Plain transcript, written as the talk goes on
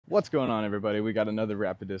What's going on, everybody? We got another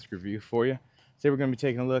rapid disc review for you. Today we're going to be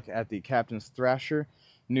taking a look at the Captain's Thrasher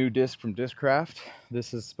new disc from Discraft.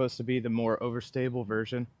 This is supposed to be the more overstable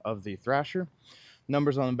version of the Thrasher.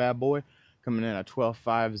 Numbers on the bad boy coming in at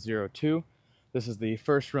 12502. This is the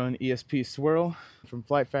first run ESP swirl from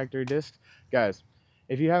Flight Factory discs. Guys,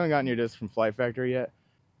 if you haven't gotten your disc from Flight Factory yet,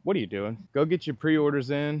 what are you doing? Go get your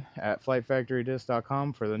pre-orders in at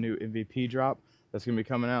flightfactorydisc.com for the new MVP drop that's going to be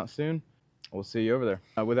coming out soon. We'll see you over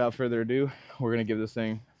there. Without further ado, we're going to give this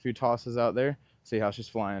thing a few tosses out there, see how she's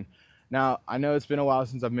flying. Now, I know it's been a while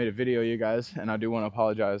since I've made a video, you guys, and I do want to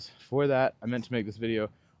apologize for that. I meant to make this video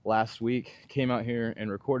last week, came out here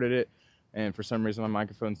and recorded it, and for some reason my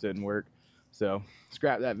microphones didn't work. So,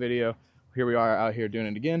 scrap that video. Here we are out here doing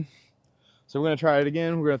it again. So we're going to try it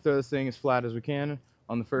again. We're going to throw this thing as flat as we can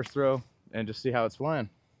on the first throw and just see how it's flying.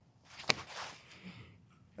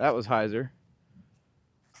 That was hyzer.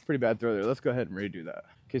 Pretty bad throw there. Let's go ahead and redo that.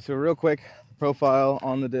 Okay, so real quick, profile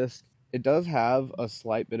on the disc. It does have a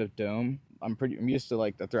slight bit of dome. I'm used to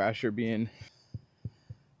like the Thrasher being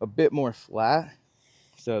a bit more flat.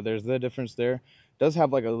 So there's the difference there. It does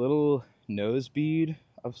have like a little nose bead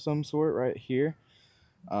of some sort right here.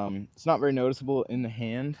 It's not very noticeable in the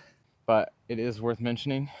hand, but it is worth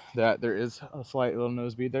mentioning that there is a slight little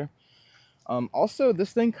nose bead there. Also,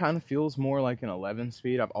 this thing kind of feels more like an 11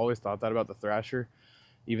 speed. I've always thought that about the Thrasher.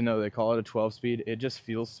 Even though they call it a 12 speed, it just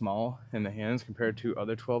feels small in the hands compared to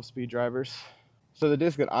other 12 speed drivers. So the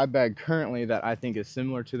disc that I bag currently that I think is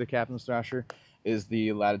similar to the Captain's Thrasher is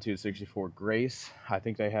the Latitude 64 Grace. I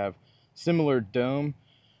think they have similar dome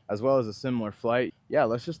as well as a similar flight. Yeah,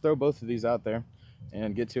 let's just throw both of these out there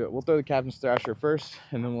and get to it. We'll throw the Captain's Thrasher first,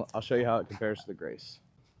 and then I'll show you how it compares to the Grace.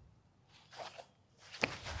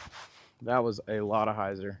 That was a lot of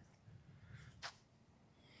hyzer.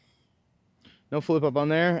 No flip up on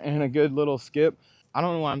there, and a good little skip. I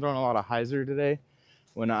don't know why I'm throwing a lot of hyzer today.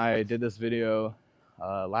 When I did this video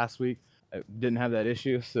last week, I didn't have that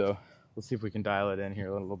issue, so let's see if we can dial it in here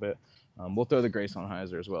a little bit. We'll throw the Grace on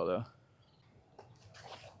hyzer as well, though.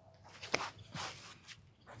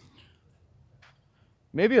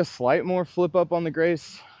 Maybe a slight more flip up on the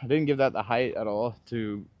Grace. I didn't give that the height at all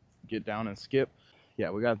to get down and skip.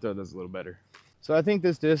 Yeah, we gotta throw this a little better. So I think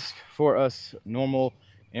this disc for us normal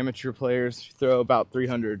amateur players throw about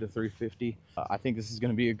 300 to 350. I think this is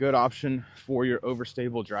going to be a good option for your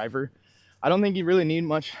overstable driver. I don't think you really need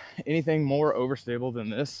anything more overstable than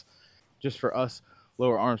this, just for us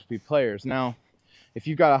lower arm speed players. Now, if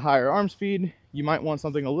you've got a higher arm speed, you might want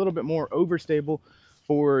something a little bit more overstable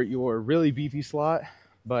for your really beefy slot.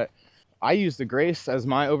 But I use the Grace as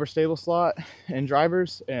my overstable slot in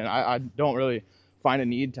drivers, and I don't really find a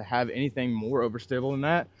need to have anything more overstable than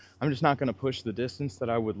that. I'm just not going to push the distance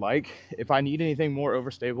that I would like. If I need anything more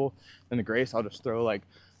overstable than the Grace, I'll just throw like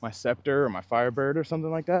my Scepter or my Firebird or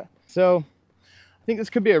something like that. So I think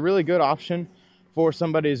this could be a really good option for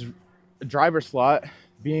somebody's driver slot.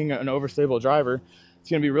 Being an overstable driver,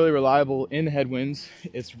 it's going to be really reliable in the headwinds.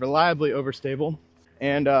 It's reliably overstable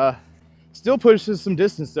and still pushes some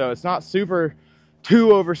distance though. It's not super too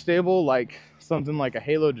overstable like something like a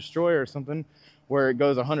Halo Destroyer or something where it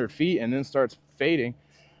goes 100 feet and then starts fading.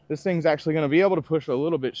 This thing's actually going to be able to push a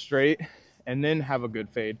little bit straight and then have a good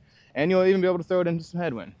fade. And you'll even be able to throw it into some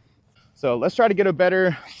headwind. So let's try to get a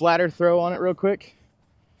better, flatter throw on it real quick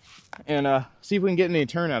and see if we can get any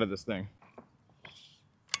turn out of this thing.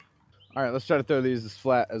 All right, let's try to throw these as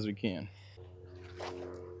flat as we can.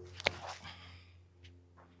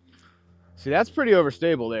 See, that's pretty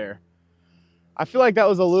overstable there. I feel like that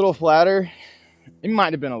was a little flatter. It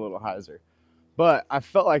might have been a little hyzer, but I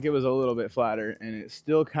felt like it was a little bit flatter and it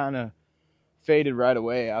still kind of faded right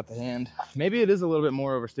away out the hand. Maybe it is a little bit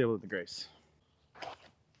more overstable with the Grace.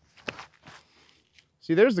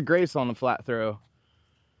 See, there's the Grace on the flat throw.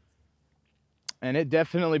 And it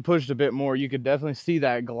definitely pushed a bit more. You could definitely see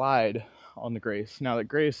that glide on the Grace. Now the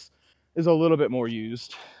Grace is a little bit more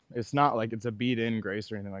used. It's not like it's a beat-in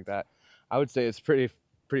Grace or anything like that. I would say it's pretty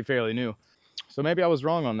fairly new. So maybe I was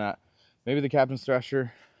wrong on that. Maybe the Captain's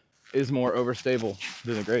Thrasher is more overstable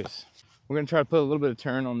than the Grace. We're gonna try to put a little bit of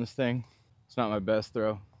turn on this thing. It's not my best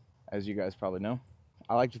throw, as you guys probably know.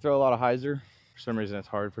 I like to throw a lot of hyzer. For some reason, it's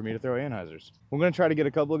hard for me to throw in hyzers. We're gonna try to get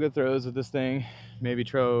a couple of good throws with this thing. Maybe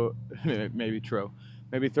throw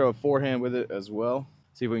a forehand with it as well.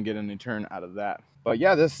 See if we can get any turn out of that. But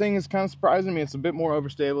yeah, this thing is kind of surprising me. It's a bit more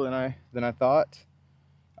overstable than I thought.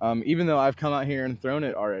 Even though I've come out here and thrown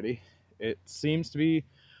it already, it seems to be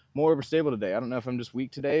more overstable today. I don't know if I'm just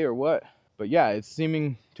weak today or what, but yeah, it's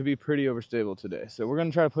seeming to be pretty overstable today. So we're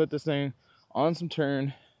gonna try to put this thing on some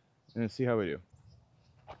turn and see how we do.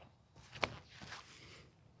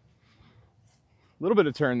 little bit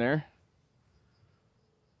of turn there.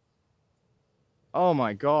 Oh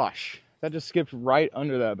my gosh, that just skipped right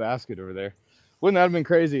under that basket over there. Wouldn't that have been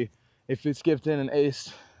crazy if it skipped in and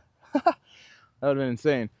aced? That would have been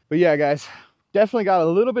insane. But yeah, guys, definitely got a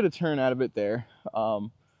little bit of turn out of it there.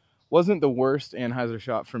 Wasn't the worst Anheuser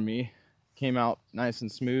shot for me. Came out nice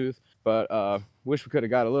and smooth, but wish we could have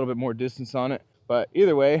got a little bit more distance on it. But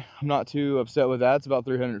either way, I'm not too upset with that. It's about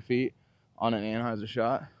 300 feet on an Anheuser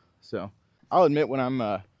shot. So I'll admit, when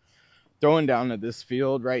I'm throwing down at this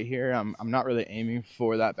field right here, I'm not really aiming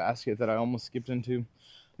for that basket that I almost skipped into.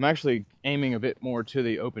 I'm actually aiming a bit more to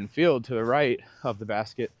the open field to the right of the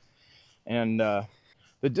basket. And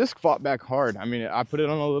the disc fought back hard. I mean, I put it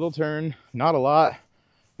on a little turn, not a lot,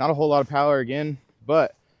 not a whole lot of power again,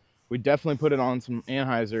 but we definitely put it on some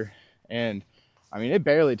Anheuser, and I mean, it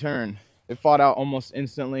barely turned. It fought out almost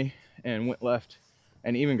instantly and went left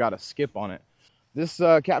and even got a skip on it. This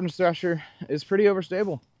Captain's Thrasher is pretty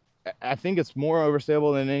overstable. I think it's more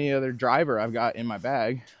overstable than any other driver I've got in my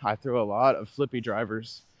bag. I throw a lot of flippy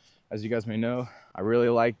drivers, as you guys may know. I really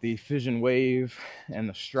like the Fission Wave, and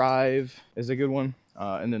the Strive is a good one.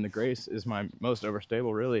 And then the Grace is my most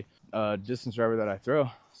overstable, really, distance driver that I throw.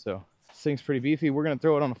 So this thing's pretty beefy. We're gonna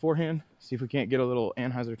throw it on a forehand, see if we can't get a little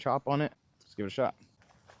Anheuser chop on it. Let's give it a shot.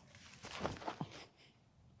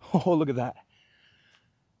 Oh, look at that.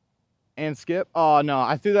 And skip. Oh no,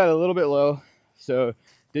 I threw that a little bit low, so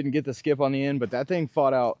didn't get the skip on the end, but that thing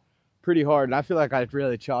fought out pretty hard, and I feel like I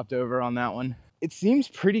really chopped over on that one. It seems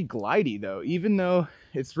pretty glidey though, even though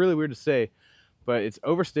it's really weird to say, but it's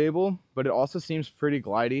overstable, but it also seems pretty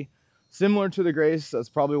glidey. Similar to the Grace. That's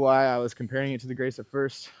probably why I was comparing it to the Grace at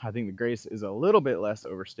first. I think the Grace is a little bit less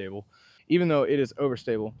overstable. Even though it is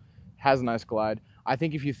overstable, has a nice glide. I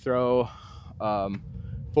think if you throw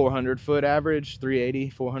 400 foot average, 380,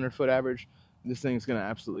 400 foot average, this thing's gonna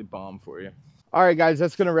absolutely bomb for you. All right, guys,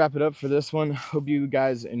 that's gonna wrap it up for this one. Hope you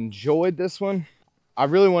guys enjoyed this one. I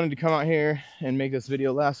really wanted to come out here and make this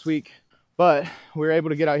video last week, but we were able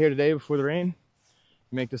to get out here today before the rain,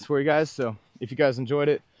 make this for you guys. So if you guys enjoyed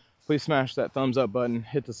it, please smash that thumbs up button,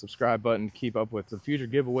 hit the subscribe button to keep up with the future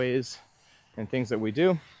giveaways and things that we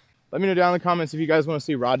do. Let me know down in the comments if you guys want to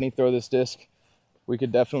see Rodney throw this disc. We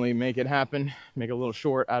could definitely make it happen, make a little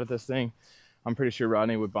short out of this thing. I'm pretty sure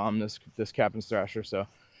Rodney would bomb this Captain's Thrasher. So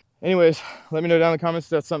anyways, let me know down in the comments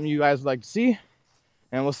if that's something you guys would like to see,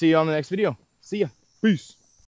 and we'll see you on the next video. See ya. Peace.